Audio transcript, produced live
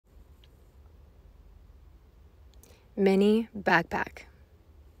Mini backpack.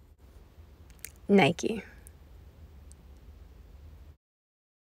 Nike.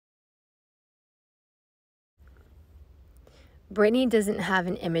 Brittany doesn't have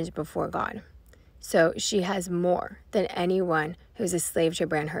an image before God, so she has more than anyone who's a slave trade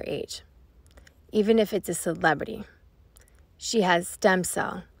brand her age. Even if it's a celebrity, she has stem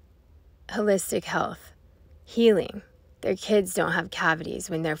cell, holistic health, healing. Their kids don't have cavities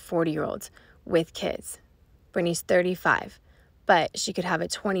when they're 40-year-olds with kids. Brittany's 35, but she could have a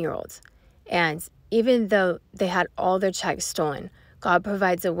 20-year-old. And even though they had all their checks stolen, God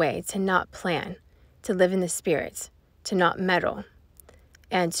provides a way to not plan, to live in the Spirit, to not meddle,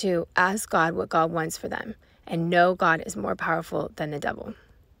 and to ask God what God wants for them and know God is more powerful than the devil.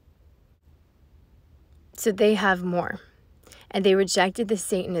 So they have more. And they rejected the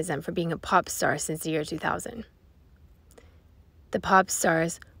Satanism for being a pop star since the year 2000. The pop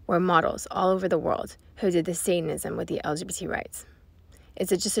stars were models all over the world who did the Satanism with the LGBT rights.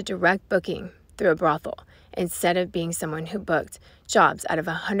 It's just a direct booking through a brothel instead of being someone who booked jobs out of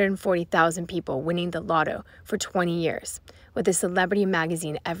 140,000 people winning the lotto for 20 years with a celebrity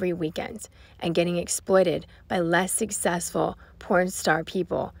magazine every weekend and getting exploited by less successful porn star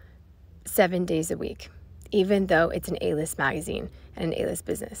people 7 days a week, even though it's an A-list magazine and an A-list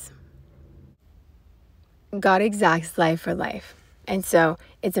business. God exacts life for life. And so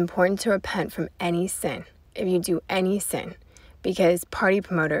it's important to repent from any sin, if you do any sin, because party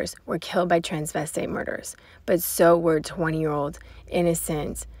promoters were killed by transvestite murders, but so were 20-year-old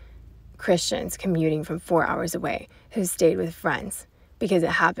innocent Christians commuting from 4 hours away who stayed with friends because it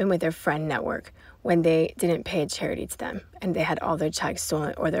happened with their friend network when they didn't pay a charity to them and they had all their checks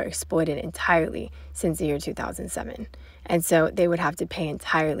stolen or they're exploited entirely since the year 2007. And so they would have to pay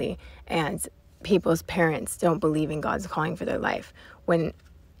entirely, and people's parents don't believe in God's calling for their life when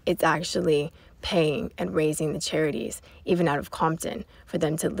it's actually paying and raising the charities, even out of Compton, for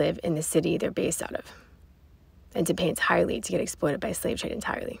them to live in the city they're based out of and to pay entirely to get exploited by slave trade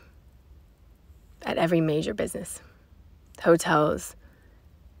entirely. At every major business, hotels,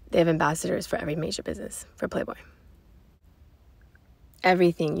 they have ambassadors for every major business for Playboy.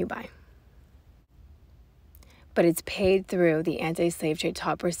 Everything you buy. But it's paid through the anti-slave trade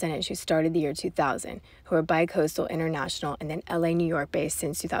top percentage who started the year 2000, who are bi-coastal, international, and then LA, New York based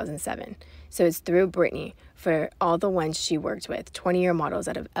since 2007. So it's through Brittany for all the ones she worked with, 20-year models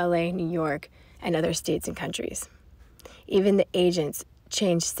out of LA, New York, and other states and countries. Even the agents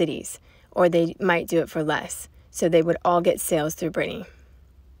change cities, or they might do it for less. So they would all get sales through Brittany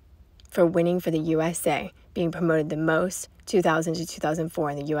for winning for the USA, being promoted the most 2000 to 2004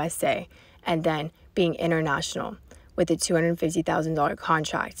 in the USA, and then being international with a $250,000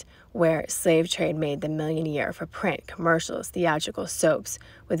 contract where slave trade made the $1 million a year for print, commercials, theatrical, soaps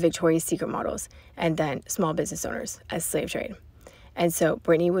with Victoria's Secret models, and then small business owners as slave trade. And so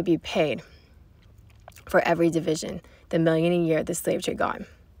Brittany would be paid for every division, the $1 million a year the slave trade got.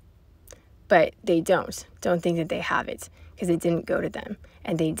 But they don't think that they have it because it didn't go to them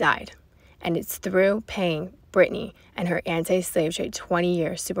and they died. And it's through paying Brittany and her anti-slave trade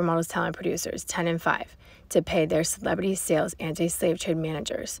 20-year supermodels, talent producers, 10 and 5, to pay their celebrity sales anti-slave trade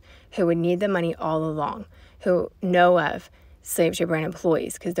managers who would need the money all along, who know of slave trade brand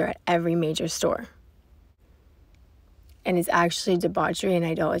employees because they're at every major store. And it's actually debauchery and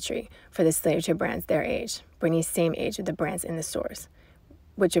idolatry for the slave trade brands their age, Brittany's same age with the brands in the stores,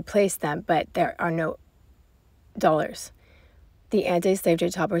 which replace them, but there are no dollars. The anti-slave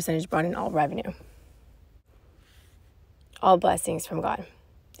trade top percentage brought in all revenue. All blessings from God.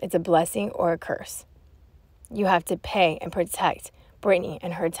 It's a blessing or a curse. You have to pay and protect Brittany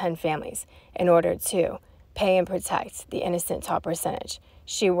and her 10 families in order to pay and protect the innocent top percentage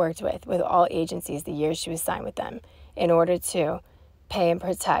she worked with all agencies the years she was signed with them, in order to pay and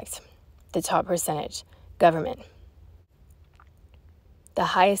protect the top percentage government. The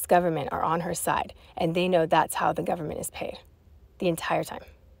highest government are on her side, and they know that's how the government is paid the entire time.